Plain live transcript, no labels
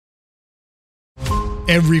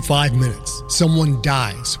Every 5 minutes, someone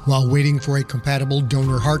dies while waiting for a compatible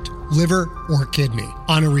donor heart, liver, or kidney.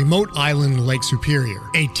 On a remote island in Lake Superior,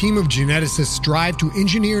 a team of geneticists strive to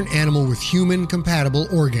engineer an animal with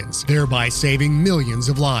human-compatible organs, thereby saving millions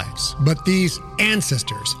of lives. But these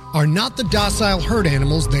ancestors are not the docile herd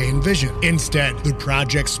animals they envision. Instead, the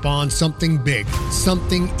project spawns something big,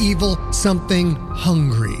 something evil, something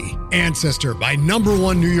hungry. Ancestor by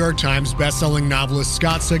 #1 New York Times bestselling novelist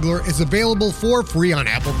Scott Sigler is available for free on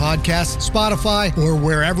Apple Podcasts, Spotify, or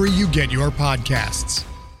wherever you get your podcasts.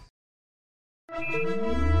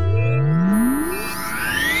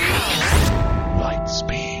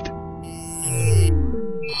 Lightspeed.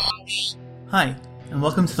 Hi, and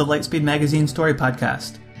welcome to the Lightspeed Magazine Story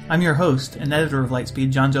Podcast. I'm your host and editor of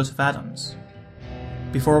Lightspeed, John Joseph Adams.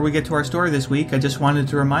 Before we get to our story this week, I just wanted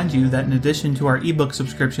to remind you that in addition to our ebook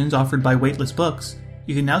subscriptions offered by Weightless Books,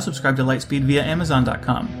 you can now subscribe to Lightspeed via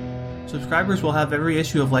Amazon.com. Subscribers will have every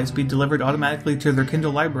issue of Lightspeed delivered automatically to their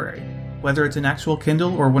Kindle library, whether it's an actual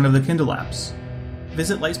Kindle or one of the Kindle apps.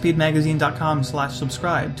 Visit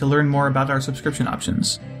lightspeedmagazine.com/subscribe to learn more about our subscription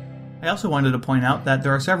options. I also wanted to point out that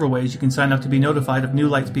there are several ways you can sign up to be notified of new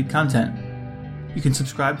Lightspeed content. You can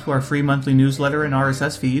subscribe to our free monthly newsletter and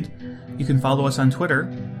RSS feed, you can follow us on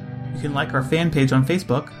Twitter, you can like our fan page on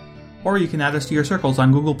Facebook, or you can add us to your circles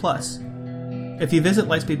on Google+. If you visit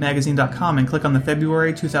lightspeedmagazine.com and click on the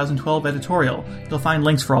February 2012 editorial, you'll find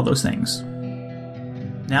links for all those things.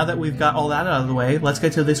 Now that we've got all that out of the way, let's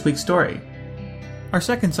get to this week's story. Our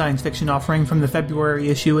second science fiction offering from the February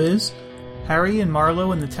issue is Carrie and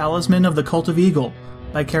Marlowe and the Talisman of the Cult of Egil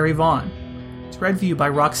by Carrie Vaughn. It's read for you by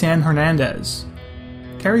Roxanne Hernandez.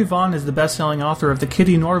 Carrie Vaughn is the best-selling author of the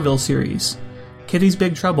Kitty Norville series. Kitty's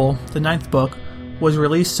Big Trouble, the 9th book, was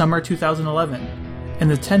released summer 2011, and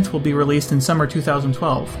the 10th will be released in summer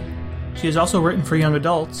 2012. She has also written for young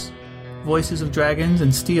adults, Voices of Dragons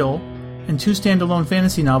and Steel, and 2 standalone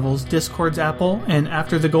fantasy novels, Discord's Apple and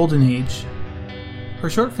After the Golden Age. Her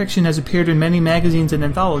short fiction has appeared in many magazines and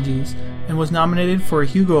anthologies, and was nominated for a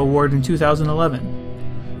Hugo Award in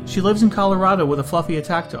 2011. She lives in Colorado with a fluffy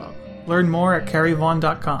attack dog. Learn more at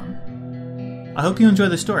carrievaughn.com. I hope you enjoy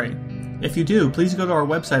the story. If you do, please go to our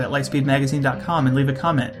website at lightspeedmagazine.com and leave a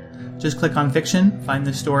comment. Just click on Fiction, find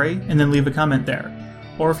the story, and then leave a comment there.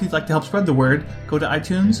 Or if you'd like to help spread the word, go to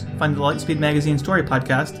iTunes, find the Lightspeed Magazine Story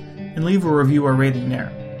Podcast, and leave a review or rating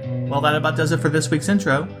there. Well, that about does it for this week's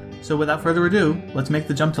intro, so without further ado, let's make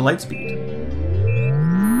the jump to Lightspeed.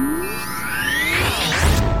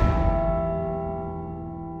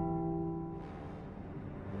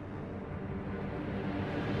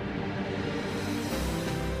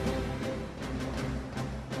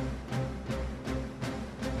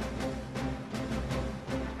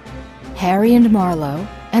 Carrie and Marlowe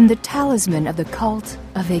and the Talisman of the Cult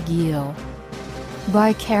of Egil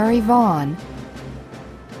by Carrie Vaughn.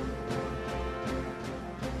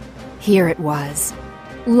 Here it was,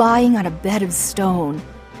 lying on a bed of stone,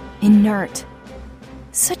 inert.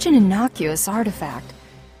 Such an innocuous artifact,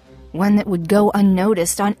 one that would go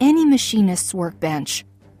unnoticed on any machinist's workbench.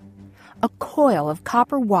 A coil of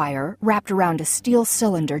copper wire wrapped around a steel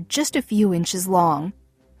cylinder just a few inches long,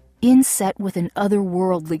 inset with an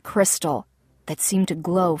otherworldly crystal that seemed to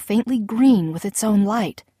glow faintly green with its own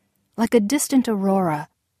light, like a distant aurora.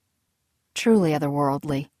 Truly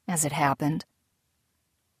otherworldly, as it happened.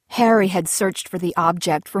 Harry had searched for the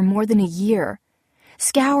object for more than a year,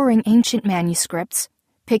 scouring ancient manuscripts,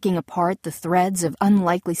 picking apart the threads of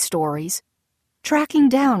unlikely stories, tracking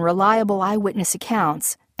down reliable eyewitness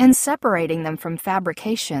accounts and separating them from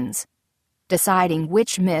fabrications, deciding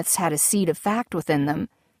which myths had a seed of fact within them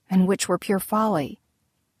and which were pure folly.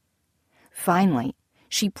 Finally,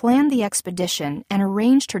 she planned the expedition and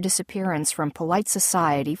arranged her disappearance from polite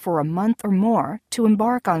society for a month or more to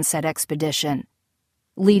embark on said expedition,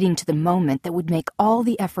 leading to the moment that would make all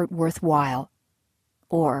the effort worthwhile,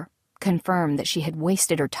 or confirm that she had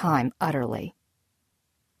wasted her time utterly.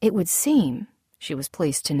 It would seem, she was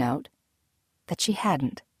pleased to note, that she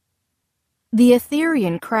hadn't. The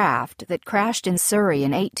Etherian craft that crashed in Surrey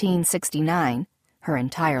in 1869, her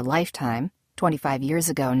entire lifetime, 25 years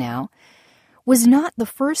ago now, was not the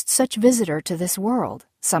first such visitor to this world,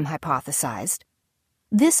 some hypothesized.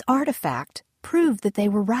 This artifact proved that they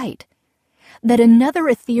were right, that another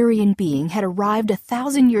Etherian being had arrived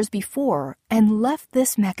 1,000 years before and left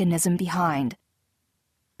this mechanism behind.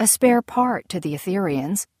 A spare part to the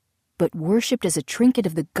Etherians, but worshipped as a trinket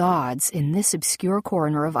of the gods in this obscure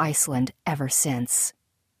corner of Iceland ever since.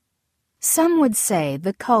 Some would say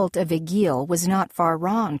the cult of Egil was not far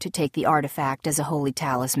wrong to take the artifact as a holy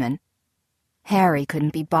talisman. Harry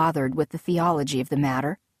couldn't be bothered with the theology of the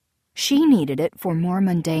matter. She needed it for more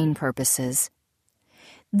mundane purposes.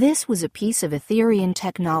 This was a piece of Etherian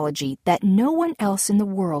technology that no one else in the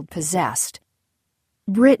world possessed.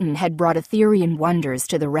 Britain had brought Etherian wonders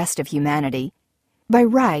to the rest of humanity. By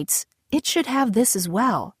rights, it should have this as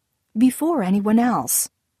well, before anyone else,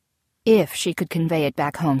 if she could convey it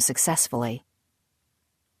back home successfully.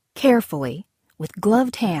 Carefully, with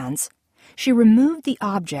gloved hands, she removed the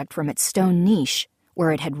object from its stone niche,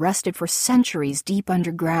 where it had rested for centuries deep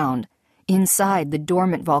underground, inside the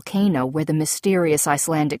dormant volcano where the mysterious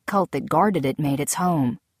Icelandic cult that guarded it made its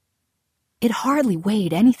home. It hardly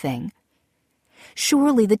weighed anything.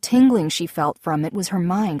 Surely the tingling she felt from it was her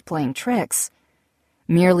mind playing tricks,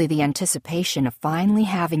 merely the anticipation of finally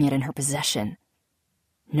having it in her possession.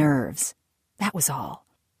 Nerves, that was all.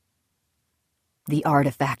 The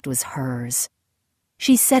artifact was hers.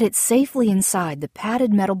 She set it safely inside the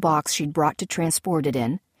padded metal box she'd brought to transport it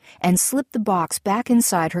in, and slipped the box back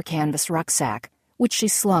inside her canvas rucksack, which she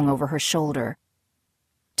slung over her shoulder.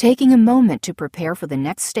 Taking a moment to prepare for the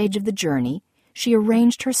next stage of the journey, she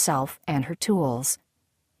arranged herself and her tools.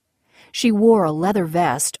 She wore a leather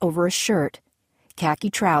vest over a shirt, khaki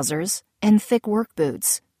trousers, and thick work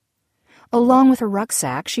boots. Along with her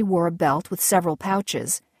rucksack, she wore a belt with several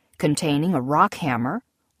pouches, containing a rock hammer,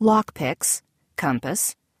 lockpicks,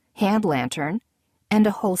 compass, hand lantern, and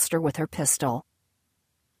a holster with her pistol.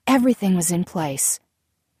 Everything was in place.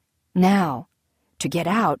 Now, to get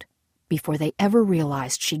out before they ever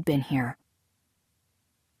realized she'd been here.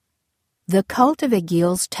 The cult of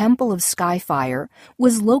Egil's Temple of Skyfire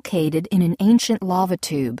was located in an ancient lava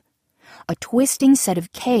tube, a twisting set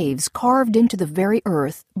of caves carved into the very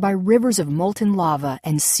earth by rivers of molten lava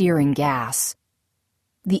and searing gas.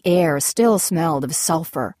 The air still smelled of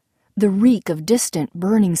sulfur, the reek of distant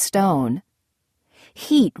burning stone.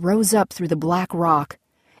 Heat rose up through the black rock,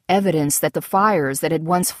 evidence that the fires that had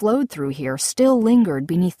once flowed through here still lingered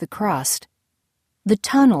beneath the crust. The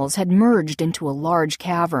tunnels had merged into a large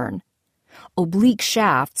cavern. Oblique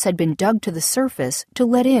shafts had been dug to the surface to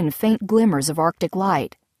let in faint glimmers of Arctic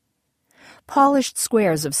light. Polished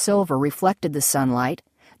squares of silver reflected the sunlight,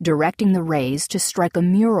 directing the rays to strike a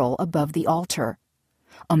mural above the altar,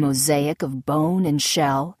 a mosaic of bone and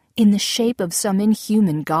shell in the shape of some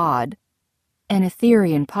inhuman god. An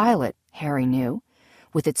Etherian pilot, Harry knew,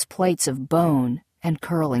 with its plates of bone and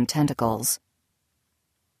curling tentacles.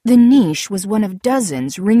 The niche was one of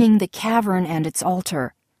dozens ringing the cavern and its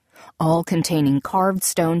altar, all containing carved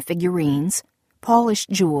stone figurines, polished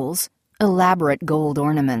jewels, elaborate gold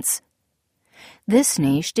ornaments. This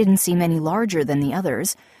niche didn't seem any larger than the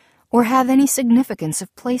others, or have any significance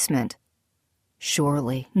of placement.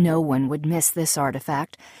 Surely no one would miss this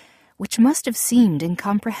artifact, which must have seemed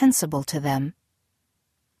incomprehensible to them.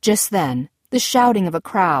 Just then, the shouting of a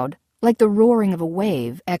crowd, like the roaring of a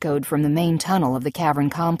wave, echoed from the main tunnel of the cavern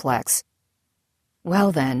complex.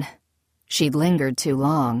 Well then, she'd lingered too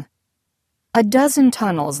long. A dozen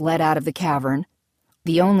tunnels led out of the cavern.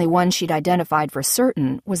 The only one she'd identified for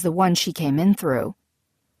certain was the one she came in through.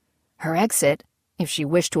 Her exit, if she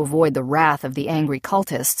wished to avoid the wrath of the angry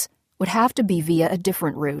cultists, would have to be via a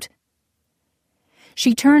different route.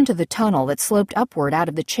 She turned to the tunnel that sloped upward out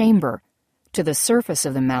of the chamber, to the surface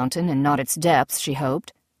of the mountain and not its depths, she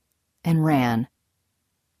hoped, and ran.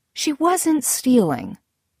 She wasn't stealing,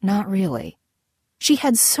 not really. She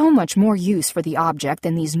had so much more use for the object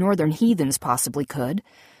than these northern heathens possibly could.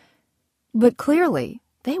 But clearly,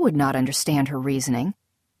 they would not understand her reasoning.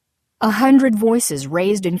 100 voices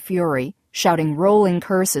raised in fury, shouting rolling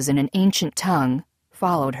curses in an ancient tongue,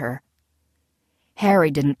 followed her.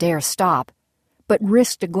 Harry didn't dare stop, but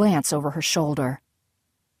risked a glance over her shoulder.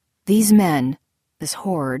 These men, this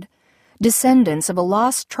horde, descendants of a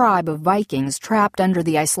lost tribe of Vikings trapped under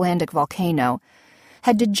the Icelandic volcano,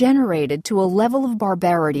 had degenerated to a level of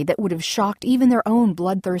barbarity that would have shocked even their own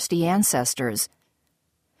bloodthirsty ancestors.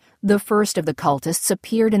 The first of the cultists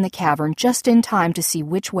appeared in the cavern just in time to see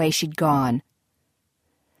which way she'd gone.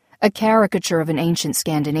 A caricature of an ancient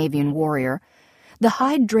Scandinavian warrior, the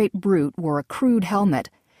hide-draped brute wore a crude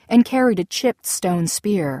helmet and carried a chipped stone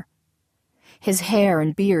spear. His hair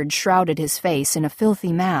and beard shrouded his face in a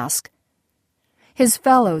filthy mask. His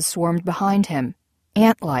fellows swarmed behind him,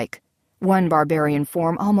 ant-like, one barbarian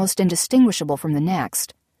form almost indistinguishable from the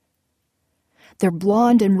next. Their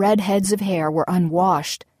blonde and red heads of hair were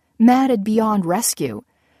unwashed, matted beyond rescue,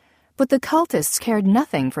 but the cultists cared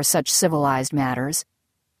nothing for such civilized matters.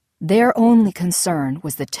 Their only concern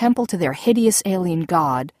was the temple to their hideous alien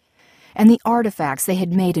god and the artifacts they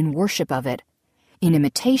had made in worship of it, in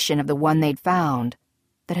imitation of the one they'd found,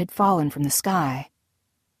 that had fallen from the sky.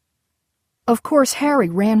 Of course, Harry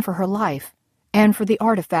ran for her life, and for the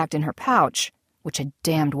artifact in her pouch, which had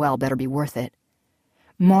damned well better be worth it.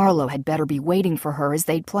 Marlowe had better be waiting for her as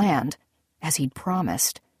they'd planned, as he'd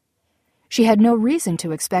promised. She had no reason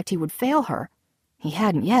to expect he would fail her. He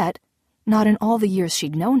hadn't yet, not in all the years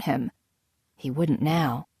she'd known him. He wouldn't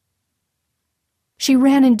now. She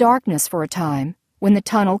ran in darkness for a time, when the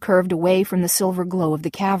tunnel curved away from the silver glow of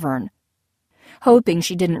the cavern. Hoping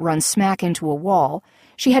she didn't run smack into a wall,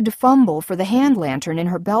 she had to fumble for the hand lantern in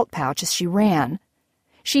her belt pouch as she ran.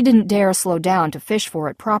 She didn't dare slow down to fish for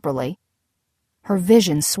it properly. Her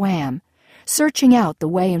vision swam, searching out the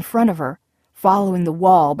way in front of her, following the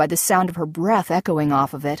wall by the sound of her breath echoing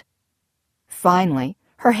off of it. Finally,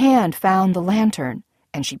 her hand found the lantern,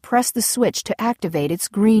 and she pressed the switch to activate its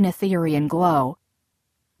green Etherian glow.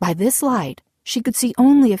 By this light, she could see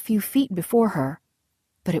only a few feet before her,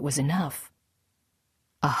 but it was enough.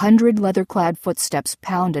 100 leather-clad footsteps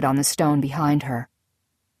pounded on the stone behind her.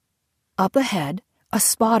 Up ahead, a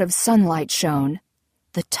spot of sunlight shone.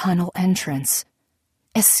 The tunnel entrance.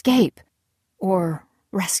 Escape. Or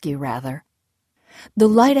rescue, rather. The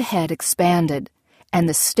light ahead expanded, and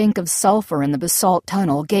the stink of sulfur in the basalt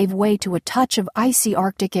tunnel gave way to a touch of icy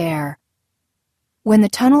Arctic air. When the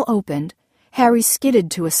tunnel opened, Harry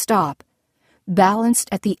skidded to a stop, balanced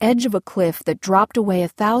at the edge of a cliff that dropped away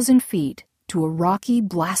 1,000 feet to a rocky,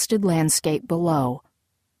 blasted landscape below.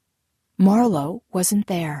 Marlowe wasn't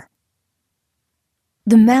there.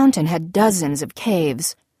 The mountain had dozens of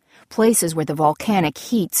caves, places where the volcanic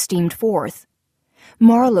heat steamed forth.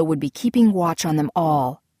 Marlowe would be keeping watch on them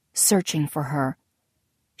all, searching for her.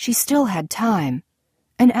 She still had time,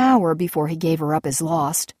 an hour before he gave her up as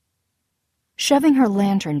lost. Shoving her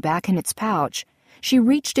lantern back in its pouch, she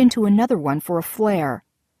reached into another one for a flare,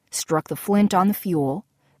 struck the flint on the fuel,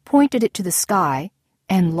 pointed it to the sky,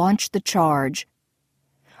 and launched the charge.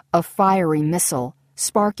 A fiery missile,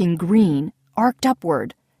 sparking green, arced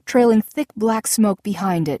upward, trailing thick black smoke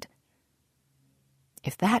behind it.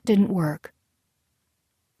 If that didn't work...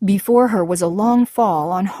 Before her was a long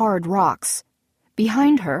fall on hard rocks.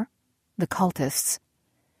 Behind her, the cultists.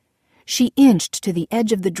 She inched to the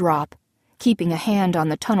edge of the drop, keeping a hand on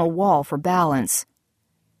the tunnel wall for balance.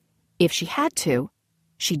 If she had to,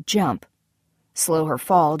 she'd jump, slow her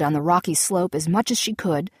fall down the rocky slope as much as she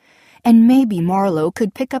could, and maybe Marlowe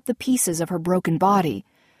could pick up the pieces of her broken body,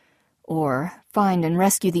 or find and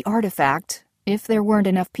rescue the artifact if there weren't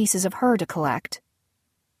enough pieces of her to collect.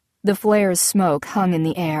 The flare's smoke hung in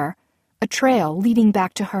the air, a trail leading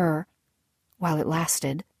back to her, while it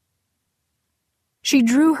lasted. She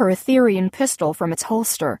drew her Etherian pistol from its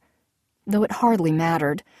holster, though it hardly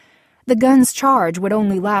mattered. The gun's charge would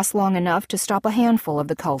only last long enough to stop a handful of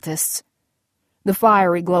the cultists. The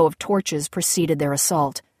fiery glow of torches preceded their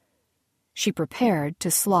assault. She prepared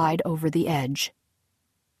to slide over the edge.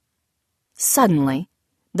 Suddenly,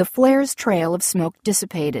 the flare's trail of smoke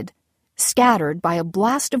dissipated, scattered by a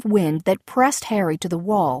blast of wind that pressed Harry to the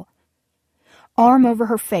wall. Arm over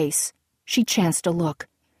her face, she chanced to look,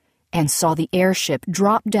 and saw the airship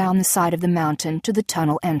drop down the side of the mountain to the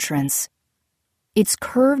tunnel entrance. Its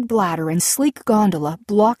curved bladder and sleek gondola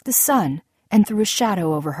blocked the sun and threw a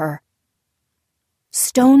shadow over her.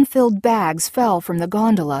 Stone-filled bags fell from the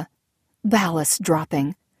gondola, ballast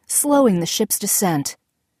dropping, slowing the ship's descent.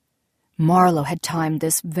 Marlowe had timed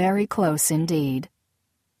this very close indeed.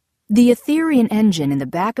 The Etherian engine in the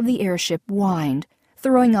back of the airship whined,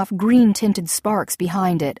 throwing off green-tinted sparks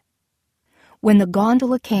behind it. When the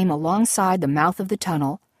gondola came alongside the mouth of the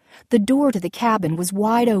tunnel, the door to the cabin was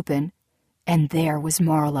wide open, and there was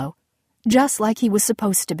Marlowe, just like he was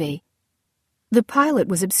supposed to be. The pilot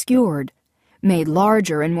was obscured, made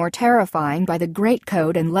larger and more terrifying by the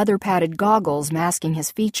greatcoat and leather-padded goggles masking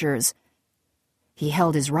his features. He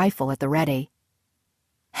held his rifle at the ready.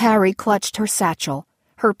 Harry clutched her satchel,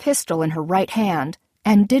 her pistol in her right hand,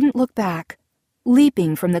 and didn't look back,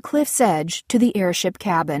 leaping from the cliff's edge to the airship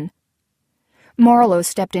cabin. Marlowe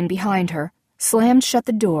stepped in behind her, slammed shut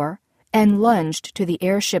the door, and lunged to the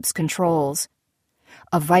airship's controls.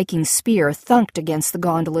 A Viking spear thunked against the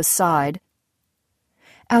gondola's side.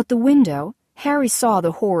 Out the window, Harry saw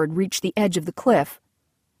the horde reach the edge of the cliff.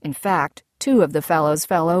 In fact, 2 of the fellows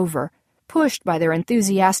fell over, pushed by their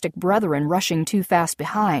enthusiastic brethren rushing too fast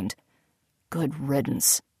behind. Good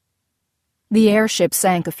riddance. The airship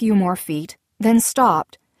sank a few more feet, then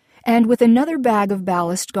stopped, and with another bag of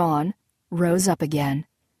ballast gone, rose up again.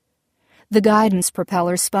 The guidance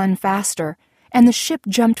propeller spun faster, and the ship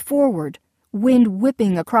jumped forward, wind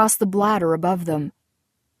whipping across the bladder above them.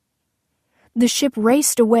 The ship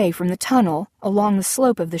raced away from the tunnel along the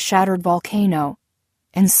slope of the shattered volcano,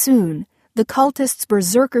 and soon the The cultists'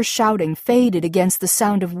 berserker shouting faded against the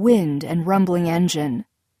sound of wind and rumbling engine.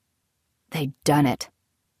 They'd done it.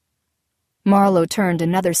 Marlowe turned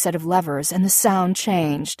another set of levers and the sound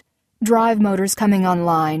changed, drive motors coming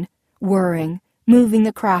online, whirring, moving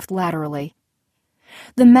the craft laterally.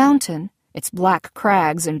 The mountain, its black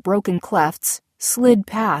crags and broken clefts, slid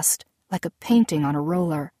past like a painting on a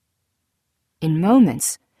roller. In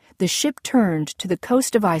moments, the ship turned to the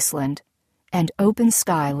coast of Iceland, and open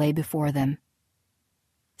sky lay before them.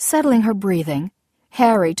 Settling her breathing,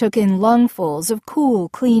 Harry took in lungfuls of cool,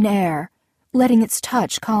 clean air, letting its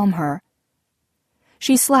touch calm her.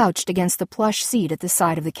 She slouched against the plush seat at the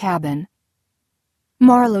side of the cabin.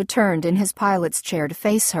 Marlowe turned in his pilot's chair to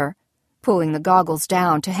face her, pulling the goggles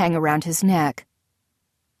down to hang around his neck.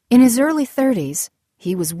 In his early 30s,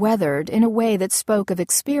 he was weathered in a way that spoke of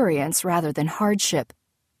experience rather than hardship,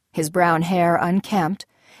 his brown hair unkempt,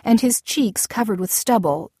 and his cheeks covered with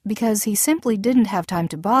stubble because he simply didn't have time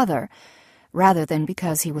to bother, rather than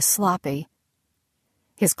because he was sloppy.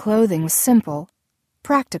 His clothing was simple,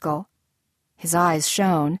 practical. His eyes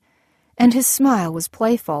shone, and his smile was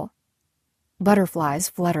playful. Butterflies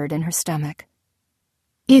fluttered in her stomach.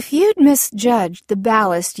 "If you'd misjudged the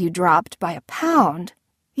ballast you dropped by a pound,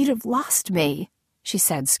 you'd have lost me," she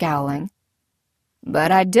said, scowling.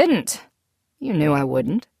 "But I didn't. You knew I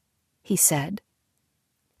wouldn't," he said.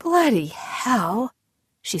 "Bloody hell,"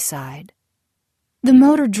 she sighed. The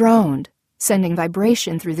motor droned, sending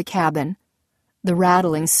vibration through the cabin. The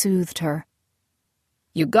rattling soothed her.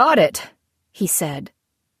 "You got it," he said,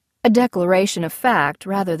 a declaration of fact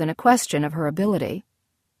rather than a question of her ability.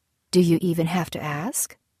 "Do you even have to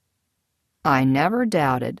ask?" "I never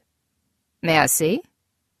doubted. May I see?"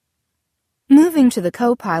 Moving to the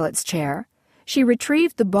co-pilot's chair, she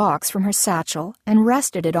retrieved the box from her satchel and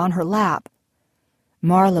rested it on her lap.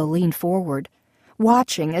 Marlowe leaned forward,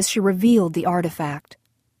 watching as she revealed the artifact.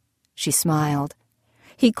 She smiled.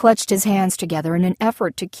 He clutched his hands together in an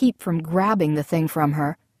effort to keep from grabbing the thing from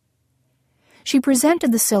her. She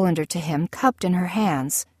presented the cylinder to him cupped in her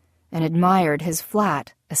hands and admired his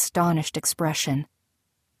flat, astonished expression.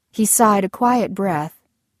 He sighed a quiet breath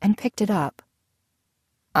and picked it up.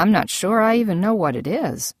 "I'm not sure I even know what it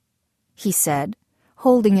is," he said,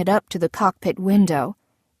 holding it up to the cockpit window,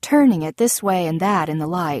 turning it this way and that in the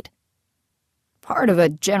light. "Part of a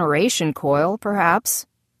generation coil, perhaps,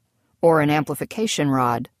 or an amplification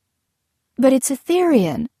rod." "But it's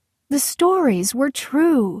Etherian. The stories were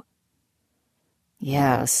true."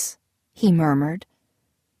 "Yes," he murmured.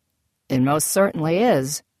 "It most certainly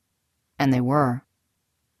is." And they were.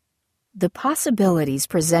 The possibilities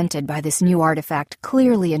presented by this new artifact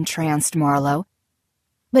clearly entranced Marlowe.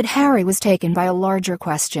 But Harry was taken by a larger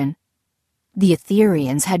question. The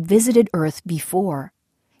Etherians had visited Earth before,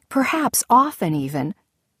 perhaps often even.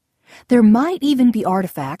 There might even be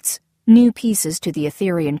artifacts, new pieces to the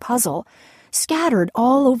Etherian puzzle, scattered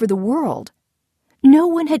all over the world. No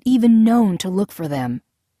one had even known to look for them.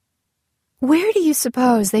 "Where do you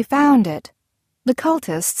suppose they found it? The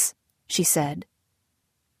cultists," she said.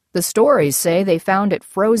 "The stories say they found it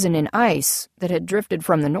frozen in ice that had drifted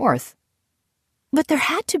from the north." "But there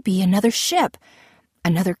had to be another ship,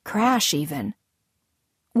 another crash even.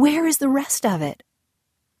 Where is the rest of it?"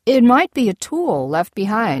 "It might be a tool left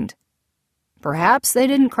behind. Perhaps they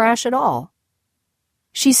didn't crash at all."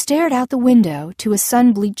 She stared out the window to a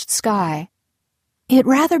sun-bleached sky. "It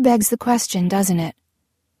rather begs the question, doesn't it?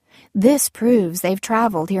 This proves they've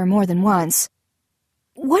traveled here more than once.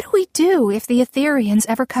 What do we do if the Etherians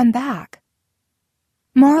ever come back?"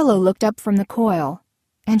 Marlowe looked up from the coil,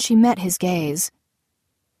 and she met his gaze.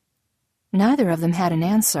 Neither of them had an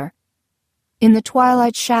answer. In the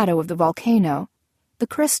twilight shadow of the volcano, the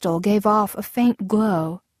crystal gave off a faint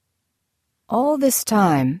glow. "All this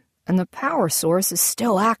time, and the power source is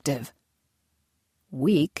still active."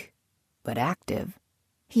 "Weak, but active,"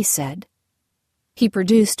 he said. He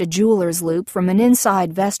produced a jeweler's loop from an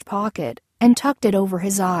inside vest pocket and tucked it over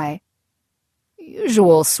his eye.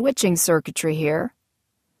 "Usual switching circuitry here.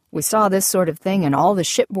 We saw this sort of thing in all the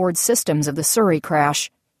shipboard systems of the Surrey crash,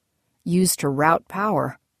 used to route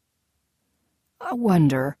power. I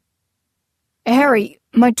wonder... Harry,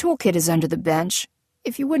 my toolkit is under the bench,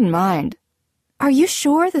 if you wouldn't mind." "Are you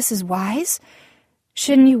sure this is wise?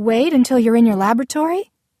 Shouldn't you wait until you're in your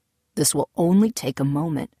laboratory?" "This will only take a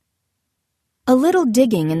moment." A little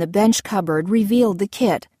digging in the bench cupboard revealed the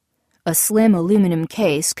kit, a slim aluminum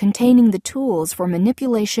case containing the tools for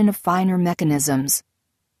manipulation of finer mechanisms.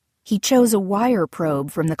 He chose a wire probe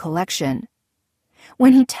from the collection.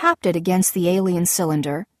 When he tapped it against the alien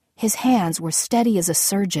cylinder, his hands were steady as a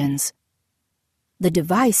surgeon's. The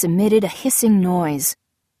device emitted a hissing noise.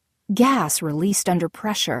 gas released under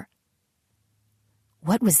pressure.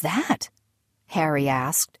 "What was that?" Harry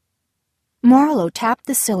asked. Marlowe tapped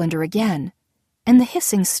the cylinder again, and the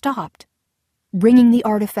hissing stopped. Bringing the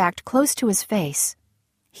artifact close to his face,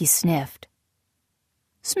 he sniffed.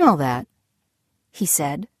 "Smell that," he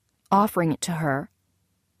said, offering it to her.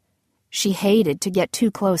 She hated to get too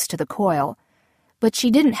close to the coil, but she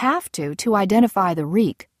didn't have to identify the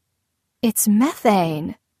reek. "It's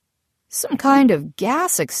methane." "Some kind of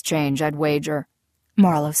gas exchange, I'd wager,"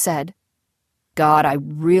 Marlowe said. "God, I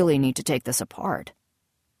really need to take this apart."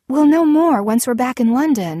 "We'll know more once we're back in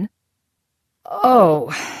London."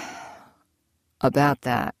 "Oh, about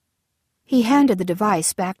that." He handed the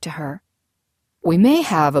device back to her. "We may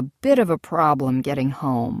have a bit of a problem getting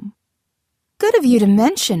home." "Good of you to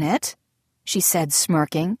mention it," she said,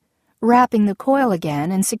 smirking, wrapping the coil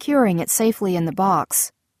again and securing it safely in the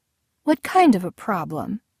box. "What kind of a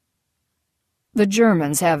problem?" "The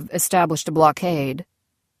Germans have established a blockade."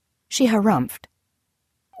 She harumphed.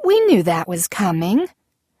 "We knew that was coming.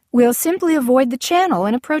 We'll simply avoid the channel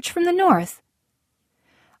and approach from the north."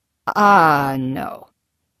 No.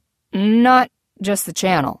 Not just the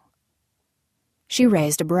channel." She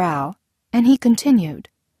raised a brow, and he continued.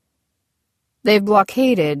 "They've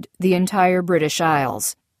blockaded the entire British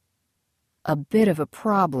Isles. A bit of a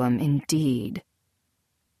problem indeed."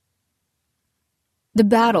 The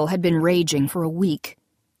battle had been raging for a week.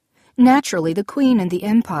 Naturally, the Queen and the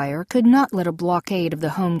Empire could not let a blockade of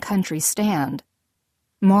the home country stand.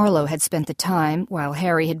 Marlowe had spent the time, while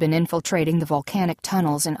Harry had been infiltrating the volcanic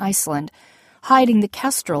tunnels in Iceland, hiding the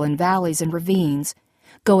kestrel in valleys and ravines,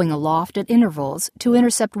 going aloft at intervals to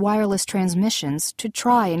intercept wireless transmissions to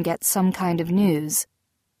try and get some kind of news.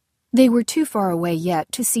 They were too far away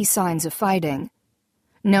yet to see signs of fighting.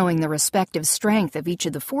 Knowing the respective strength of each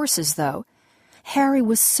of the forces, though, Harry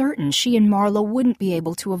was certain she and Marlowe wouldn't be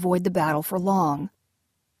able to avoid the battle for long.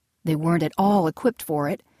 They weren't at all equipped for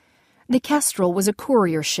it. The Kestrel was a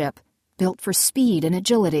courier ship, built for speed and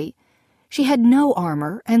agility. She had no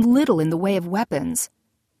armor and little in the way of weapons.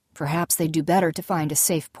 Perhaps they'd do better to find a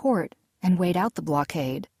safe port and wait out the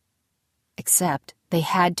blockade. Except they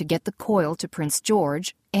had to get the coil to Prince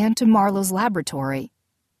George and to Marlowe's laboratory.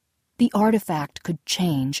 The artifact could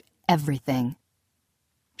change everything.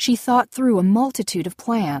 She thought through a multitude of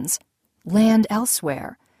plans: land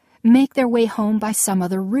elsewhere, make their way home by some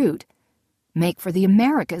other route, make for the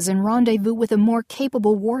Americas and rendezvous with a more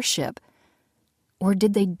capable warship. Or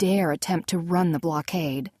did they dare attempt to run the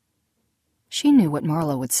blockade? She knew what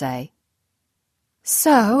Marlowe would say.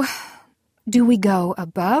 "So, do we go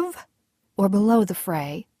above or below the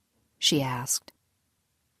fray?" she asked.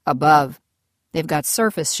 "Above. They've got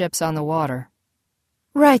surface ships on the water."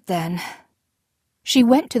 "Right then." She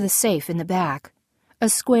went to the safe in the back, a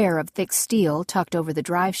square of thick steel tucked over the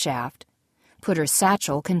drive shaft, put her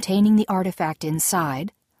satchel containing the artifact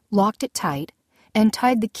inside, locked it tight, and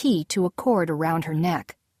tied the key to a cord around her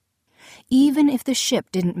neck. Even if the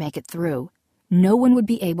ship didn't make it through, no one would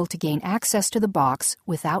be able to gain access to the box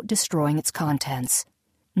without destroying its contents.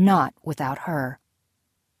 Not without her.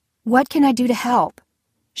 "What can I do to help?"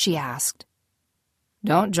 she asked.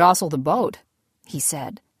 "Don't jostle the boat," he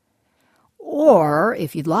said. "Or,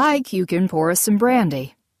 if you'd like, you can pour us some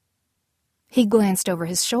brandy." He glanced over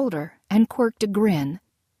his shoulder and quirked a grin.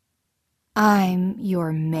 "I'm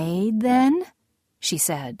your maid, then?" she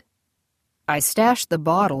said. "I stashed the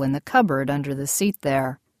bottle in the cupboard under the seat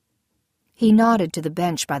there." He nodded to the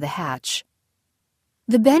bench by the hatch.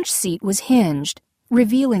 The bench seat was hinged,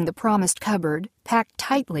 revealing the promised cupboard packed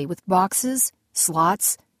tightly with boxes,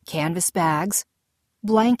 slots, canvas bags,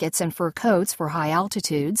 blankets and fur coats for high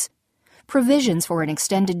altitudes, provisions for an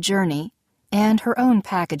extended journey, and her own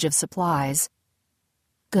package of supplies.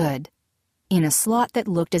 Good. In a slot that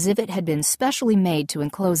looked as if it had been specially made to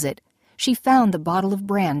enclose it, she found the bottle of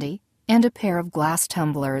brandy and a pair of glass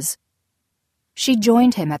tumblers. She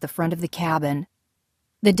joined him at the front of the cabin.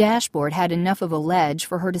 The dashboard had enough of a ledge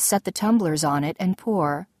for her to set the tumblers on it and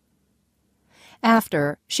pour.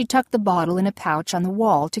 After, she tucked the bottle in a pouch on the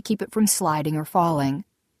wall to keep it from sliding or falling.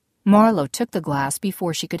 Marlowe took the glass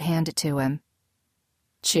before she could hand it to him.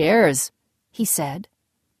 "Cheers," he said,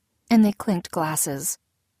 and they clinked glasses.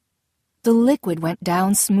 The liquid went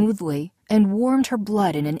down smoothly and warmed her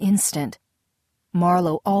blood in an instant.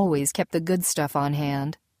 Marlowe always kept the good stuff on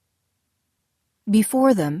hand.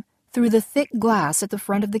 Before them, through the thick glass at the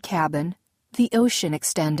front of the cabin, the ocean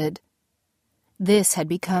extended. This had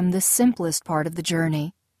become the simplest part of the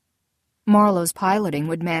journey. Marlowe's piloting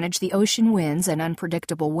would manage the ocean winds and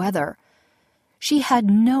unpredictable weather. She had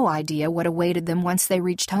no idea what awaited them once they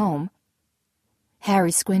reached home.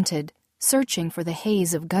 Harry squinted, searching for the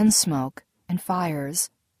haze of gun smoke and fires.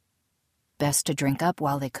 Best to drink up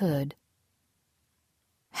while they could.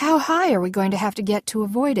 How high are we going to have to get to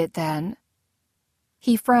avoid it, then?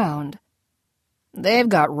 He frowned. They've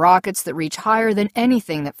got rockets that reach higher than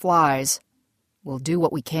anything that flies. We'll do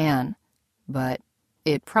what we can, but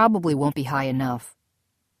it probably won't be high enough.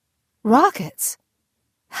 Rockets?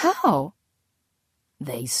 How?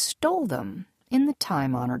 They stole them in the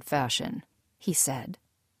time-honored fashion, he said.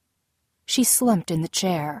 She slumped in the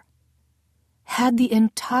chair. Had the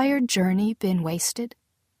entire journey been wasted?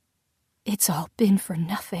 It's all been for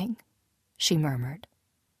nothing, she murmured.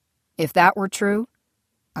 If that were true,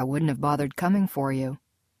 I wouldn't have bothered coming for you.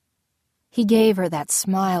 He gave her that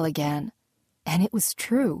smile again, and it was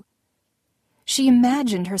true. She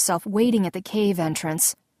imagined herself waiting at the cave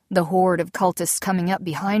entrance, the horde of cultists coming up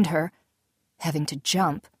behind her, having to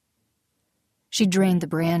jump. She drained the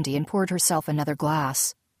brandy and poured herself another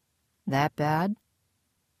glass. That bad?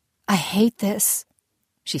 I hate this,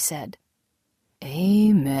 she said.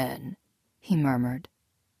 Amen, he murmured.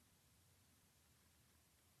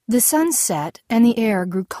 The sun set and the air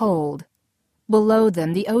grew cold. Below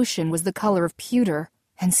them the ocean was the color of pewter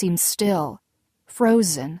and seemed still,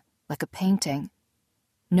 frozen like a painting.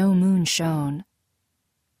 No moon shone.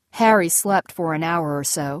 Harry slept for an hour or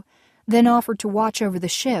so, then offered to watch over the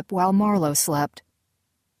ship while Marlowe slept.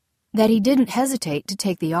 That he didn't hesitate to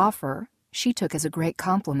take the offer, she took as a great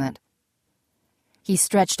compliment. He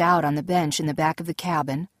stretched out on the bench in the back of the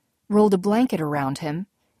cabin, rolled a blanket around him,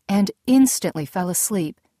 and instantly fell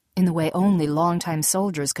asleep in the way only long-time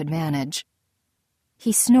soldiers could manage.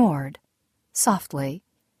 He snored, softly,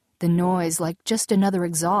 the noise like just another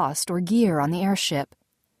exhaust or gear on the airship.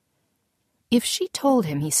 If she told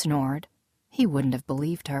him he snored, he wouldn't have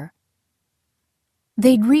believed her.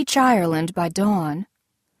 They'd reach Ireland by dawn.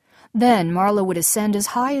 Then Marlowe would ascend as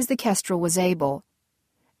high as the Kestrel was able.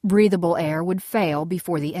 Breathable air would fail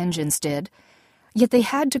before the engines did, yet they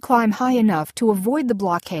had to climb high enough to avoid the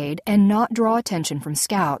blockade and not draw attention from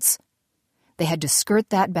scouts. They had to skirt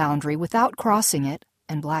that boundary without crossing it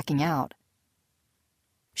and blacking out.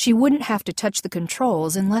 She wouldn't have to touch the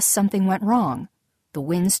controls unless something went wrong, the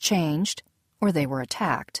winds changed, or they were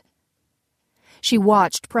attacked. She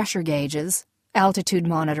watched pressure gauges, altitude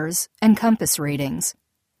monitors, and compass readings.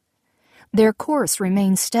 Their course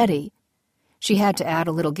remained steady. She had to add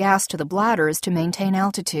a little gas to the bladders to maintain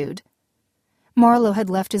altitude. Marlowe had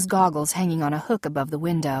left his goggles hanging on a hook above the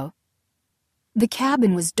window. The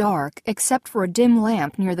cabin was dark except for a dim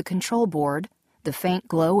lamp near the control board, the faint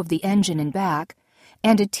glow of the engine in back,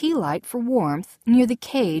 and a tea light for warmth near the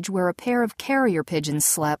cage where a pair of carrier pigeons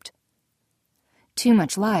slept. Too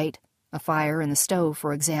much light, a fire in the stove,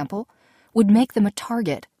 for example, would make them a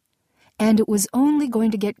target, and it was only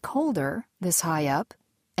going to get colder, this high up,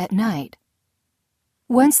 at night.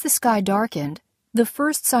 Once the sky darkened, the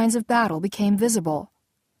first signs of battle became visible.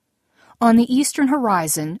 On the eastern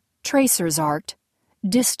horizon, tracers arced,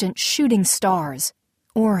 distant shooting stars,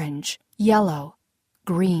 orange, yellow,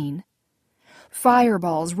 green.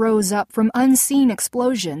 Fireballs rose up from unseen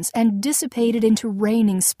explosions and dissipated into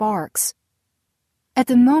raining sparks. At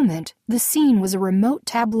the moment, the scene was a remote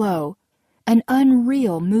tableau, an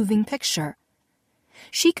unreal moving picture.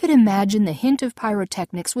 She could imagine the hint of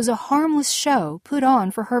pyrotechnics was a harmless show put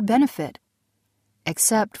on for her benefit,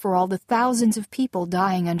 except for all the thousands of people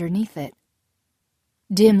dying underneath it.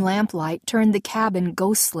 Dim lamplight turned the cabin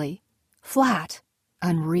ghostly, flat,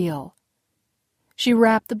 unreal. She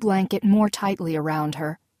wrapped the blanket more tightly around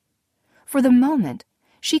her. For the moment,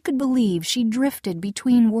 she could believe she drifted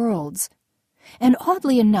between worlds, and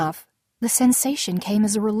oddly enough, the sensation came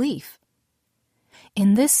as a relief.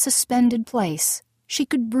 In this suspended place, she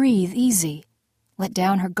could breathe easy, let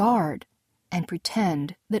down her guard, and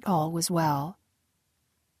pretend that all was well.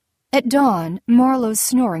 At dawn, Marlowe's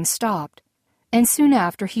snoring stopped, and soon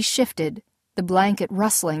after he shifted, the blanket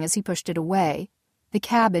rustling as he pushed it away, the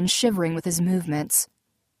cabin shivering with his movements.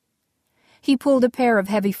 He pulled a pair of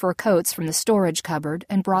heavy fur coats from the storage cupboard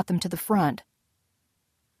and brought them to the front.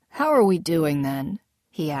 "How are we doing, then?"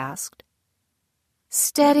 he asked.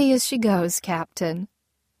 "Steady as she goes, Captain."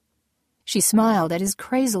 She smiled at his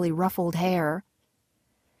crazily ruffled hair.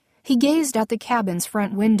 He gazed out the cabin's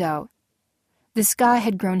front window. The sky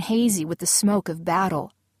had grown hazy with the smoke of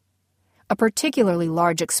battle. A particularly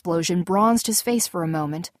large explosion bronzed his face for a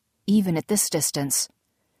moment, even at this distance.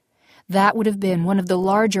 That would have been one of the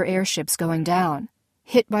larger airships going down,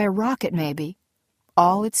 hit by a rocket maybe,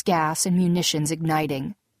 all its gas and munitions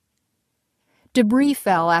igniting. Debris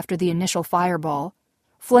fell after the initial fireball,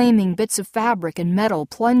 flaming bits of fabric and metal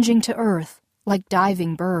plunging to earth like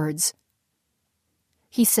diving birds.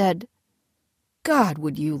 He said, God,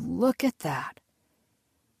 would you look at that?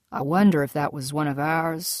 I wonder if that was one of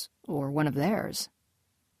ours or one of theirs.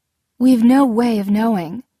 We've no way of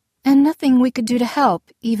knowing, and nothing we could do to help,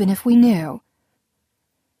 even if we knew.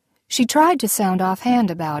 She tried to sound offhand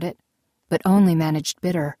about it, but only managed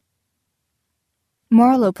bitter.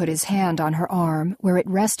 Marlowe put his hand on her arm where it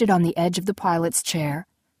rested on the edge of the pilot's chair.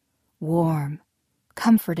 Warm,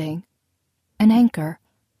 comforting, an anchor.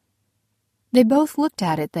 They both looked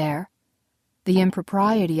at it there. The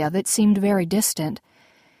impropriety of it seemed very distant,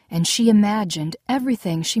 and she imagined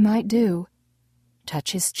everything she might do.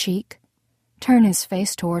 Touch his cheek, turn his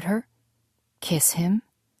face toward her, kiss him,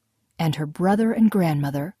 and her brother and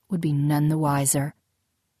grandmother would be none the wiser.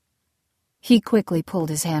 He quickly pulled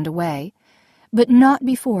his hand away, but not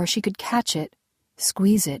before she could catch it,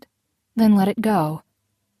 squeeze it, then let it go.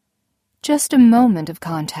 Just a moment of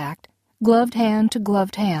contact, gloved hand to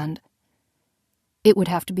gloved hand. It would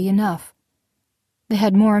have to be enough. They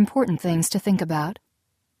had more important things to think about.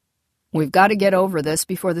 "We've got to get over this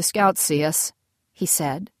before the scouts see us," he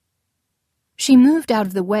said. She moved out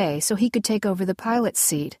of the way so he could take over the pilot's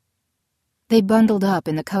seat. They bundled up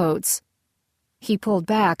in the coats. He pulled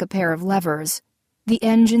back a pair of levers. The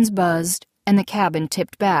engines buzzed, and the cabin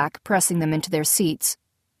tipped back, pressing them into their seats.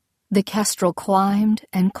 The Kestrel climbed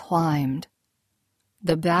and climbed.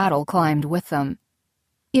 The battle climbed with them.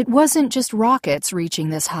 It wasn't just rockets reaching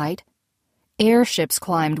this height. Airships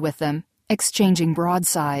climbed with them, exchanging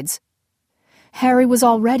broadsides. Harry was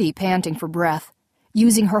already panting for breath,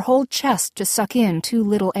 using her whole chest to suck in too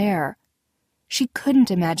little air. She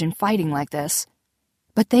couldn't imagine fighting like this,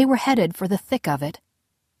 but they were headed for the thick of it.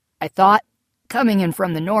 "I thought coming in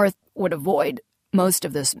from the north would avoid most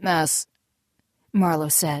of this mess," Marlowe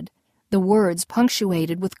said, the words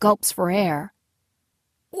punctuated with gulps for air.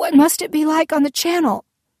 "What must it be like on the channel?"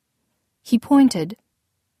 He pointed.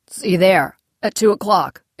 "See there, at 2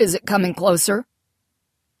 o'clock. Is it coming closer?"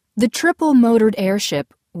 The triple-motored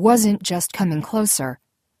airship wasn't just coming closer.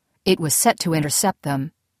 It was set to intercept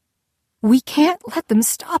them. "We can't let them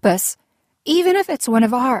stop us, even if it's one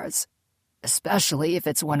of ours." "Especially if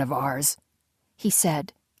it's one of ours," he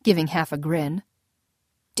said, giving half a grin.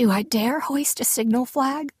 "Do I dare hoist a signal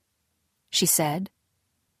flag?" she said.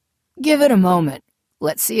 "Give it a moment.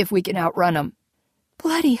 Let's see if we can outrun 'em."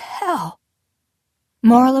 "Bloody hell!"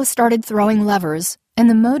 Marlowe started throwing levers, and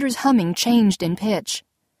the motor's humming changed in pitch.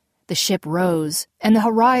 The ship rose, and the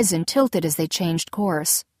horizon tilted as they changed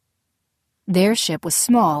course. Their ship was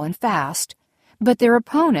small and fast, but their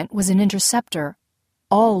opponent was an interceptor,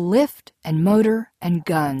 all lift and motor and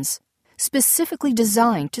guns, specifically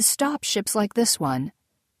designed to stop ships like this one.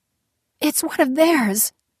 "It's one of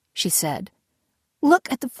theirs," she said.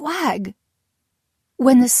 "Look at the flag."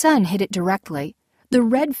 When the sun hit it directly, the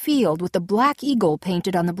red field with the black eagle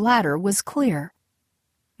painted on the bladder was clear.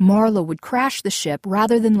 Marlowe would crash the ship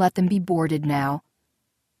rather than let them be boarded now,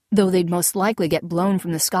 though they'd most likely get blown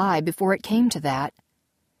from the sky before it came to that.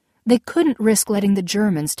 They couldn't risk letting the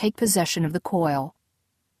Germans take possession of the coil.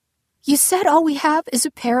 "You said all we have is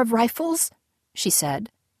a pair of rifles?" she said.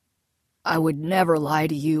 "I would never lie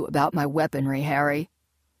to you about my weaponry, Harry,"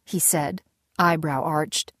 he said, eyebrow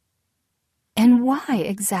arched. And why,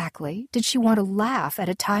 exactly, did she want to laugh at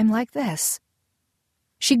a time like this?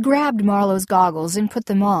 She grabbed Marlowe's goggles and put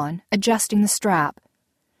them on, adjusting the strap.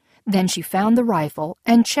 Then she found the rifle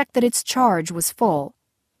and checked that its charge was full.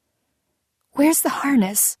 "Where's the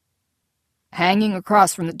harness?" "Hanging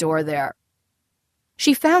across from the door there."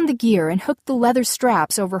 She found the gear and hooked the leather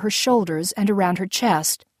straps over her shoulders and around her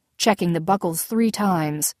chest, checking the buckles 3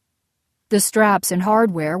 times. The straps and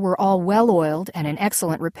hardware were all well-oiled and in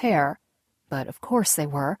excellent repair, but of course they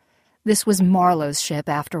were. This was Marlowe's ship,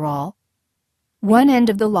 after all. One end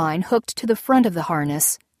of the line hooked to the front of the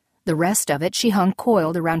harness. The rest of it she hung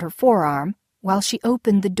coiled around her forearm while she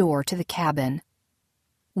opened the door to the cabin.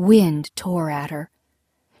 Wind tore at her.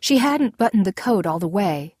 She hadn't buttoned the coat all the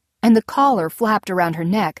way, and the collar flapped around her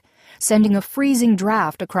neck, sending a freezing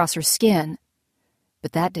draft across her skin.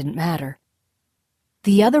 But that didn't matter.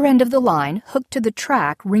 The other end of the line hooked to the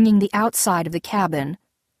track ringing the outside of the cabin.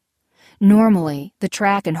 Normally, the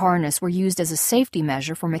track and harness were used as a safety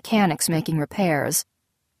measure for mechanics making repairs,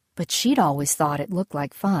 but she'd always thought it looked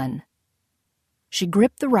like fun. She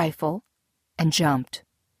gripped the rifle and jumped.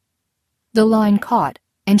 The line caught,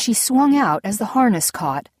 and she swung out as the harness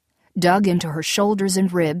caught, dug into her shoulders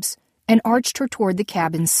and ribs, and arched her toward the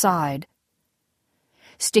cabin's side.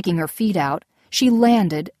 Sticking her feet out, she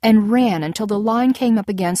landed and ran until the line came up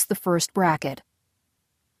against the first bracket.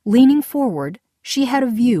 Leaning forward, she had a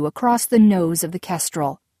view across the nose of the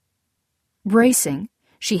Kestrel. Bracing,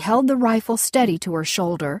 she held the rifle steady to her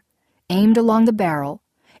shoulder, aimed along the barrel,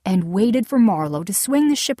 and waited for Marlowe to swing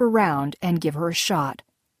the ship around and give her a shot.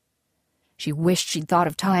 She wished she'd thought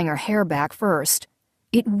of tying her hair back first.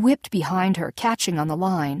 It whipped behind her, catching on the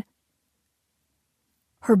line.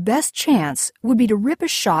 Her best chance would be to rip a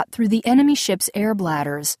shot through the enemy ship's air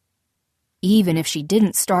bladders. Even if she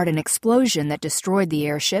didn't start an explosion that destroyed the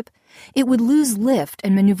airship, it would lose lift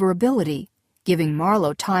and maneuverability, giving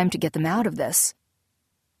Marlowe time to get them out of this.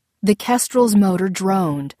 The Kestrel's motor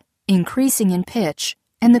droned, increasing in pitch,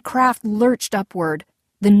 and the craft lurched upward,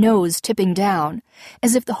 the nose tipping down,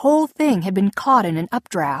 as if the whole thing had been caught in an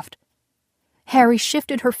updraft. Harry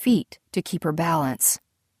shifted her feet to keep her balance.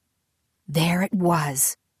 There it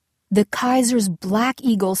was, the Kaiser's Black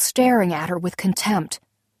Eagle staring at her with contempt,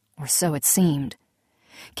 or so it seemed.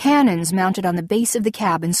 Cannons mounted on the base of the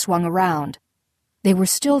cabin swung around. They were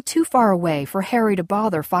still too far away for Harry to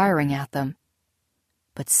bother firing at them.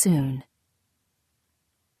 But soon.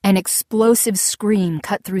 An explosive scream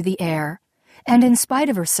cut through the air, and in spite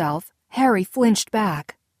of herself, Harry flinched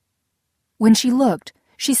back. When she looked,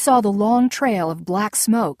 she saw the long trail of black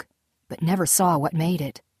smoke, but never saw what made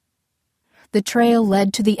it. The trail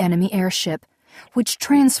led to the enemy airship, which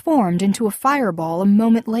transformed into a fireball a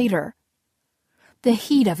moment later. The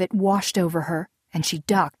heat of it washed over her, and she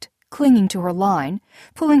ducked, clinging to her line,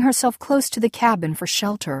 pulling herself close to the cabin for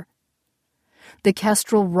shelter. The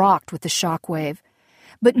Kestrel rocked with the shock wave,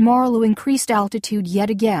 but Marlowe increased altitude yet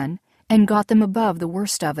again and got them above the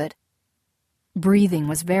worst of it. Breathing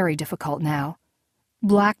was very difficult now.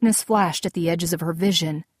 Blackness flashed at the edges of her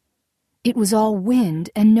vision. It was all wind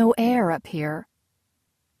and no air up here.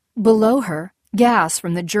 Below her, gas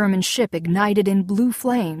from the German ship ignited in blue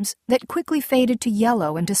flames that quickly faded to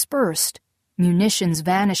yellow and dispersed, munitions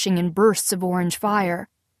vanishing in bursts of orange fire.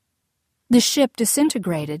 The ship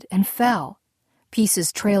disintegrated and fell,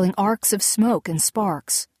 pieces trailing arcs of smoke and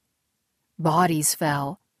sparks. Bodies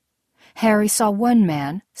fell. Harry saw one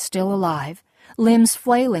man, still alive, limbs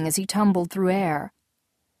flailing as he tumbled through air.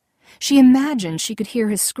 She imagined she could hear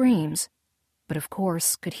his screams, but of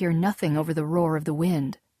course could hear nothing over the roar of the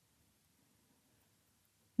wind.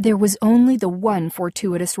 There was only the one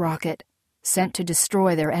fortuitous rocket, sent to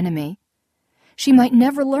destroy their enemy. She might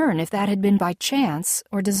never learn if that had been by chance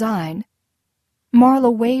or design. Marlowe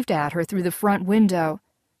waved at her through the front window,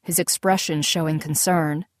 his expression showing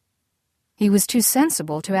concern. He was too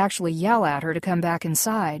sensible to actually yell at her to come back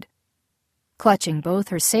inside. Clutching both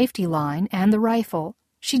her safety line and the rifle,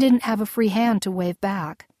 she didn't have a free hand to wave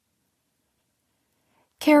back.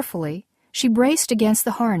 Carefully, she braced against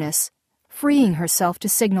the harness, freeing herself to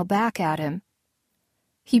signal back at him.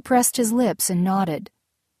 He pressed his lips and nodded.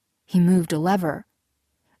 He moved a lever.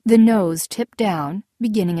 The nose tipped down,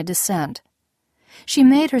 beginning a descent. She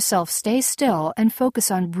made herself stay still and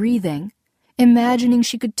focus on breathing, imagining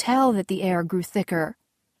she could tell that the air grew thicker.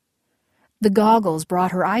 The goggles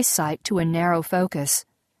brought her eyesight to a narrow focus,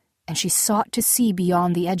 and she sought to see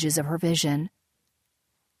beyond the edges of her vision.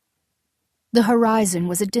 The horizon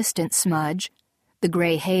was a distant smudge. The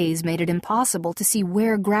gray haze made it impossible to see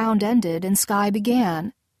where ground ended and sky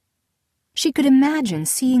began. She could imagine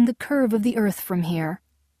seeing the curve of the earth from here.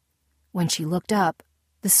 When she looked up,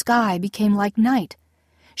 the sky became like night,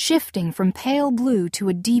 shifting from pale blue to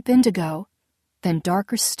a deep indigo, then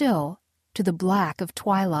darker still to the black of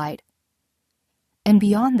twilight. And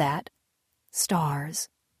beyond that, stars.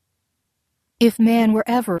 If man were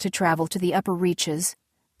ever to travel to the upper reaches,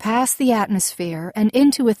 past the atmosphere and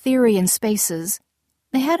into Etherian spaces,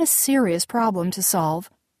 they had a serious problem to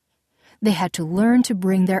solve. They had to learn to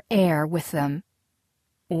bring their air with them,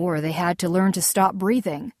 or they had to learn to stop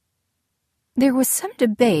breathing. There was some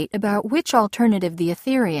debate about which alternative the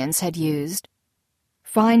Etherians had used.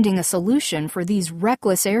 Finding a solution for these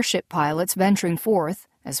reckless airship pilots venturing forth,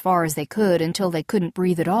 as far as they could until they couldn't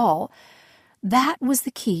breathe at all, that was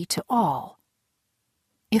the key to all.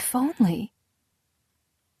 If only.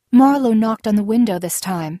 Marlowe knocked on the window this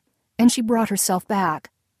time, and she brought herself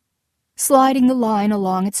back. Sliding the line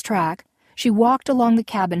along its track, she walked along the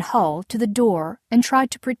cabin hull to the door and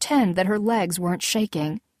tried to pretend that her legs weren't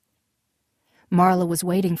shaking. Marlowe was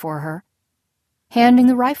waiting for her. Handing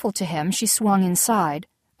the rifle to him, she swung inside,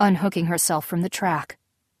 unhooking herself from the track.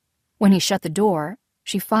 When he shut the door,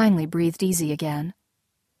 she finally breathed easy again.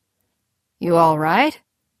 "You all right?"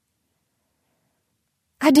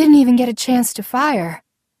 "I didn't even get a chance to fire,"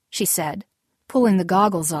 she said, pulling the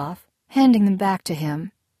goggles off, handing them back to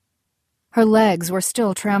him. Her legs were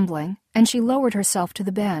still trembling, and she lowered herself to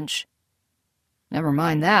the bench. "Never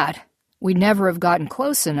mind that. We'd never have gotten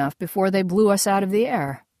close enough before they blew us out of the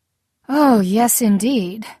air." "Oh, yes,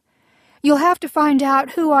 indeed. You'll have to find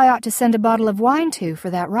out who I ought to send a bottle of wine to for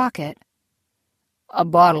that rocket." "A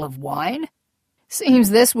bottle of wine? Seems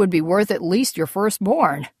this would be worth at least your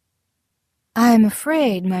firstborn." "I'm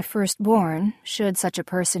afraid my firstborn, should such a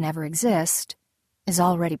person ever exist, is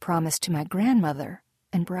already promised to my grandmother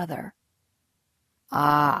and brother."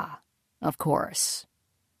 "Ah, of course."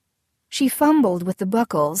 She fumbled with the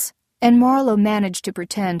buckles, and Marlowe managed to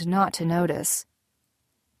pretend not to notice,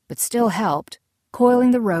 but still helped,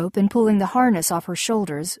 coiling the rope and pulling the harness off her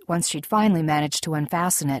shoulders once she'd finally managed to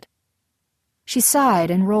unfasten it. She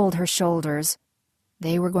sighed and rolled her shoulders.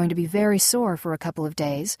 They were going to be very sore for a couple of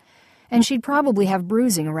days, and she'd probably have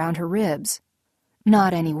bruising around her ribs.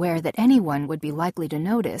 Not anywhere that anyone would be likely to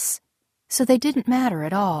notice, so they didn't matter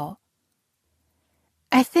at all.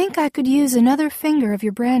 "I think I could use another finger of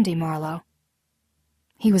your brandy, Marlowe."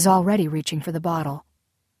 He was already reaching for the bottle.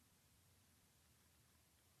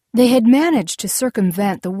 They had managed to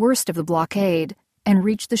circumvent the worst of the blockade and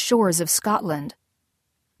reach the shores of Scotland.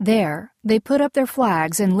 There, they put up their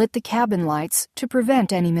flags and lit the cabin lights to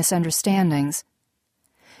prevent any misunderstandings.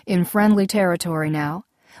 In friendly territory now,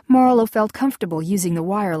 Marlowe felt comfortable using the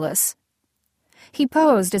wireless. He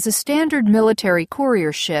posed as a standard military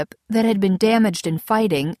courier ship that had been damaged in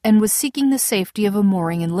fighting and was seeking the safety of a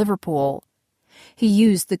mooring in Liverpool. He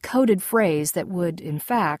used the coded phrase that would, in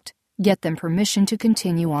fact, get them permission to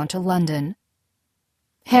continue on to London.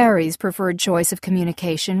 Harry's preferred choice of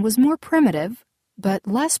communication was more primitive, but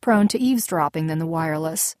less prone to eavesdropping than the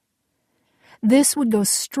wireless. This would go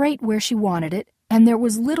straight where she wanted it, and there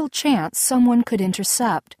was little chance someone could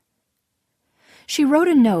intercept. She wrote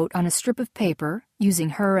a note on a strip of paper,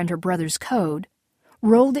 using her and her brother's code,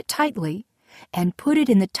 rolled it tightly, and put it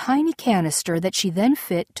in the tiny canister that she then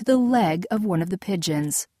fit to the leg of one of the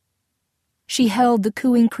pigeons. She held the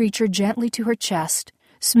cooing creature gently to her chest,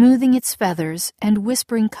 smoothing its feathers and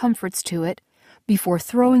whispering comforts to it before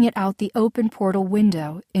throwing it out the open portal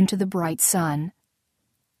window into the bright sun.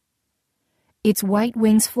 Its white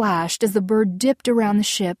wings flashed as the bird dipped around the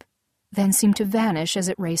ship, then seemed to vanish as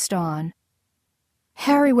it raced on.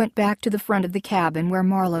 Harry went back to the front of the cabin where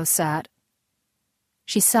Marlowe sat.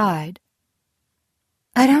 She sighed.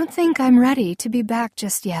 "I don't think I'm ready to be back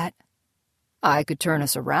just yet." "I could turn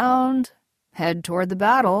us around, head toward the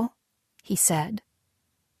battle," he said.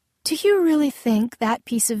 "Do you really think that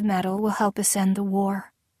piece of metal will help us end the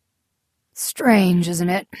war?" "Strange, isn't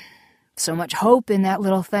it? So much hope in that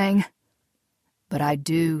little thing. But I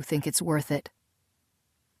do think it's worth it."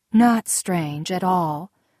 Not strange at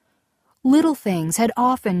all. Little things had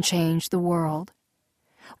often changed the world.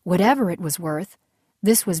 Whatever it was worth,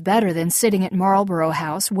 this was better than sitting at Marlborough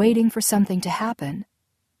House waiting for something to happen.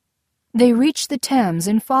 They reached the Thames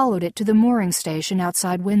and followed it to the mooring station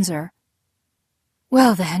outside Windsor.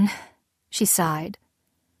 "Well then," she sighed,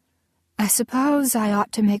 "I suppose I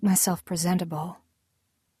ought to make myself presentable."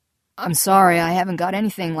 "I'm sorry I haven't got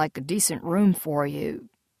anything like a decent room for you."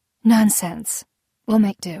 "Nonsense. We'll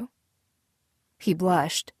make do." He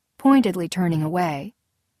blushed, pointedly turning away.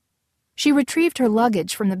 She retrieved her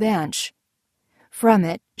luggage from the bench. From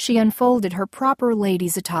it, she unfolded her proper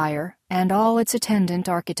lady's attire and all its attendant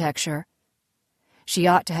architecture. She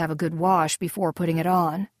ought to have a good wash before putting it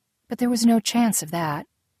on, but there was no chance of that.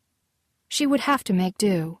 She would have to make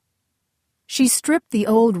do. She stripped the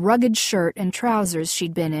old rugged shirt and trousers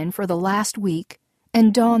she'd been in for the last week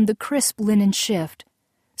and donned the crisp linen shift,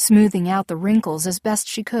 smoothing out the wrinkles as best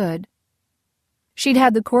she could. She'd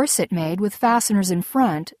had the corset made with fasteners in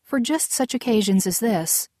front for just such occasions as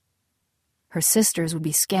this. Her sisters would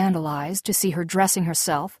be scandalized to see her dressing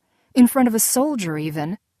herself, in front of a soldier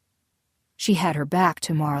even. She had her back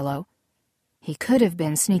to Marlowe. He could have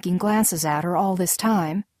been sneaking glances at her all this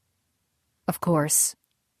time. Of course,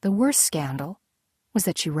 the worst scandal was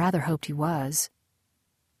that she rather hoped he was.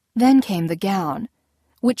 Then came the gown,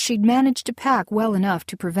 which she'd managed to pack well enough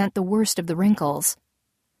to prevent the worst of the wrinkles.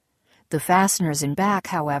 The fasteners in back,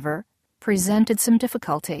 however, presented some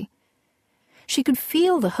difficulty. She could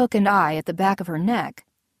feel the hook and eye at the back of her neck,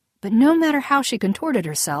 but no matter how she contorted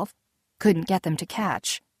herself, couldn't get them to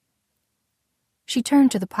catch. She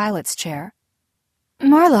turned to the pilot's chair.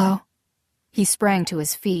 "Marlowe!" He sprang to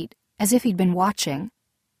his feet, as if he'd been watching,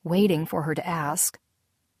 waiting for her to ask.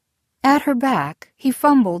 At her back, he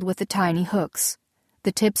fumbled with the tiny hooks,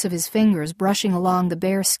 the tips of his fingers brushing along the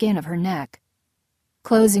bare skin of her neck.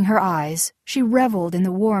 Closing her eyes, she reveled in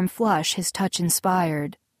the warm flush his touch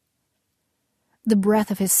inspired. The breath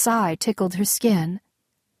of his sigh tickled her skin.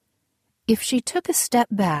 If she took a step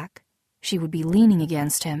back, she would be leaning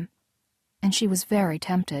against him, and she was very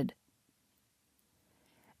tempted.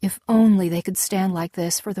 If only they could stand like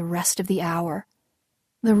this for the rest of the hour.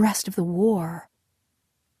 the rest of the war.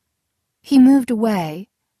 He moved away,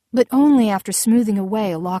 but only after smoothing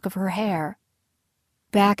away a lock of her hair.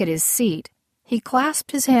 Back at his seat, he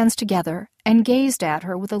clasped his hands together and gazed at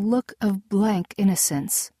her with a look of blank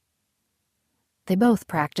innocence. They both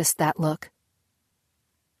practiced that look.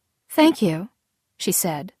 "Thank you," she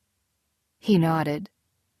said. He nodded.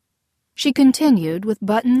 She continued with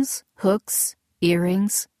buttons, hooks,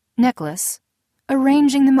 earrings, necklace,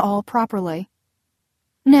 arranging them all properly.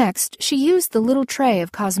 Next, she used the little tray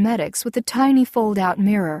of cosmetics with the tiny fold-out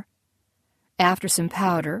mirror. After some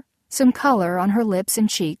powder, some color on her lips and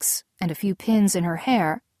cheeks, and a few pins in her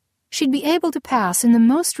hair, she'd be able to pass in the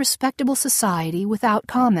most respectable society without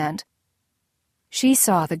comment. She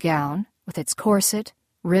saw the gown, with its corset,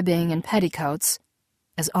 ribbing, and petticoats,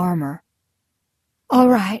 as armor. "All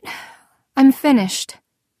right, I'm finished.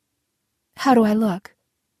 How do I look?"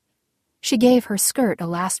 She gave her skirt a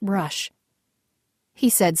last brush. He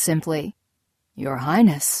said simply, "Your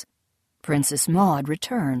Highness, Princess Maud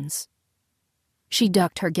returns." She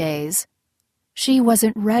ducked her gaze. She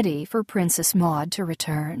wasn't ready for Princess Maud to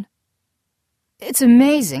return. "It's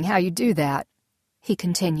amazing how you do that," he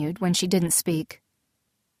continued when she didn't speak.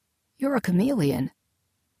 "You're a chameleon."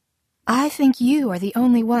 "I think you are the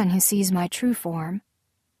only one who sees my true form."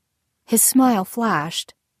 His smile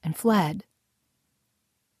flashed and fled.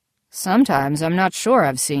 "Sometimes I'm not sure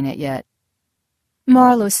I've seen it yet."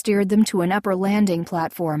 Marlowe steered them to an upper landing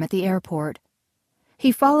platform at the airport.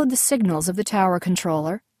 He followed the signals of the tower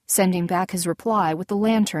controller, sending back his reply with the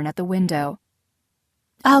lantern at the window.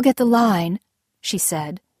 "I'll get the line," she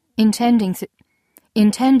said, intending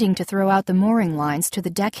to throw out the mooring lines to the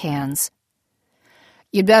deckhands.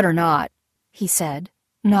 "You'd better not," he said,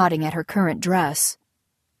 nodding at her current dress.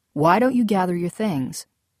 "Why don't you gather your things?"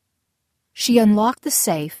 She unlocked the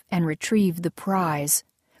safe and retrieved the prize,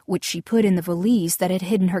 which she put in the valise that had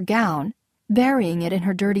hidden her gown, burying it in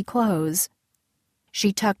her dirty clothes.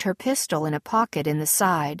 She tucked her pistol in a pocket in the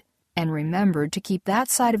side and remembered to keep that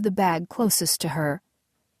side of the bag closest to her.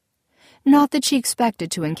 Not that she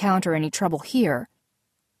expected to encounter any trouble here.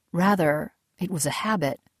 Rather, it was a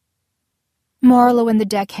habit. Marlowe and the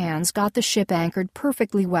deckhands got the ship anchored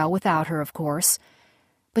perfectly well without her, of course,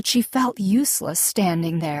 but she felt useless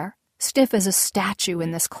standing there, stiff as a statue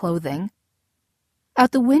in this clothing.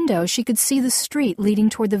 Out the window she could see the street leading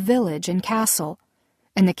toward the village and castle,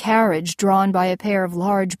 and the carriage drawn by a pair of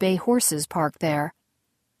large bay horses parked there.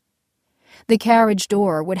 The carriage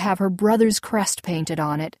door would have her brother's crest painted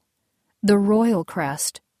on it, the royal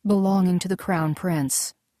crest belonging to the crown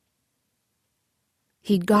prince.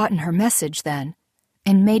 He'd gotten her message then,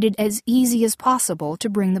 and made it as easy as possible to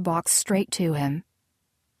bring the box straight to him.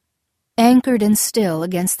 Anchored and still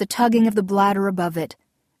against the tugging of the bladder above it,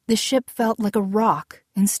 the ship felt like a rock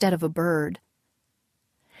instead of a bird.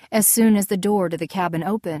 As soon as the door to the cabin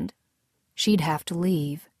opened, she'd have to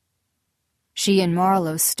leave. She and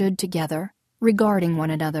Marlowe stood together, regarding one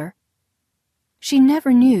another. She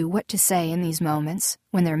never knew what to say in these moments,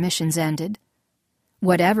 when their missions ended.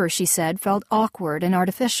 Whatever she said felt awkward and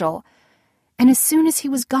artificial, and as soon as he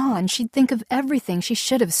was gone, she'd think of everything she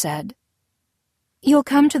should have said. "You'll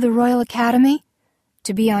come to the Royal Academy?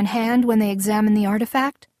 To be on hand when they examine the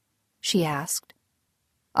artifact?" she asked.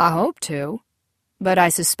 "I hope to, but I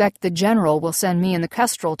suspect the General will send me and the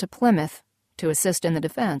Kestrel to Plymouth to assist in the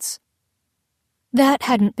defense." That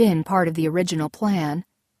hadn't been part of the original plan.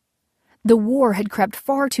 The war had crept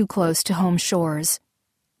far too close to home shores.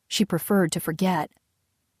 She preferred to forget.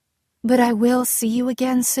 "But I will see you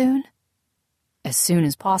again soon?" "As soon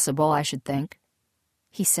as possible, I should think,"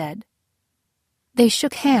 he said. They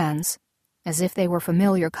shook hands, as if they were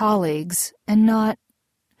familiar colleagues, and not...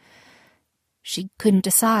 She couldn't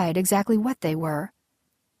decide exactly what they were.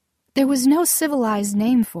 There was no civilized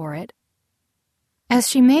name for it. As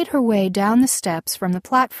she made her way down the steps from the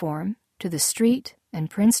platform to the street and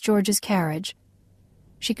Prince George's carriage,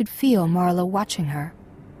 she could feel Marlowe watching her,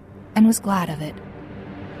 and was glad of it.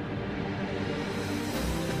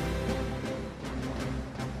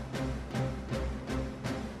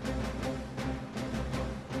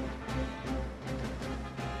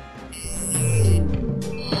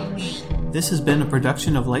 This has been a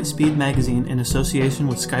production of Lightspeed Magazine in association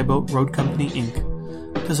with Skyboat Road Company, Inc.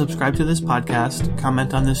 To subscribe to this podcast,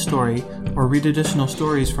 comment on this story, or read additional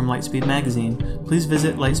stories from Lightspeed Magazine, please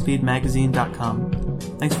visit lightspeedmagazine.com.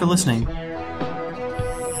 Thanks for listening.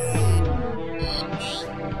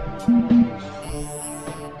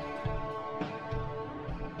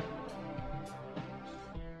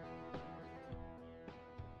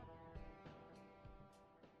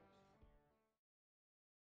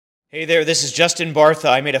 Hey Hey there, this is Justin Bartha.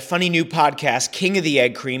 I made a funny new podcast, King of the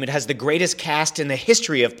Egg Cream. It has the greatest cast in the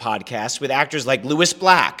history of podcasts with actors like Louis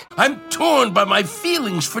Black. I'm torn by my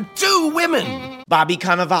feelings for two women. Bobby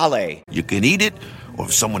Cannavale. You can eat it, or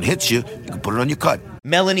if someone hits you, you can put it on your cut.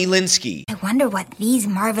 Melanie Linsky. I wonder what these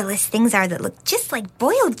marvelous things are that look just like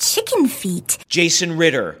boiled chicken feet. Jason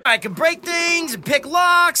Ritter. I can break things and pick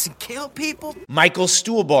locks and kill people. Michael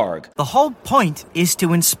Stuhlbarg. The whole point is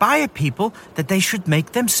to inspire people that they should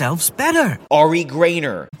make themselves better. Ari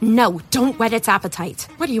Grainer. No, don't whet its appetite.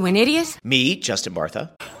 What are you, an idiot? Me, Justin Bartha.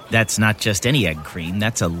 That's not just any egg cream,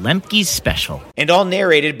 that's a Lemke's special. And all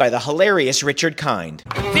narrated by the hilarious Richard Kind.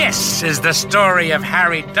 This is the story of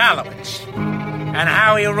Harry Dalowitz and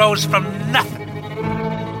how he rose from nothing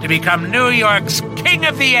to become New York's King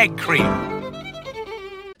of the Egg Cream.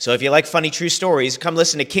 So if you like funny true stories, come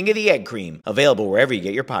listen to King of the Egg Cream, available wherever you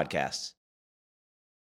get your podcasts.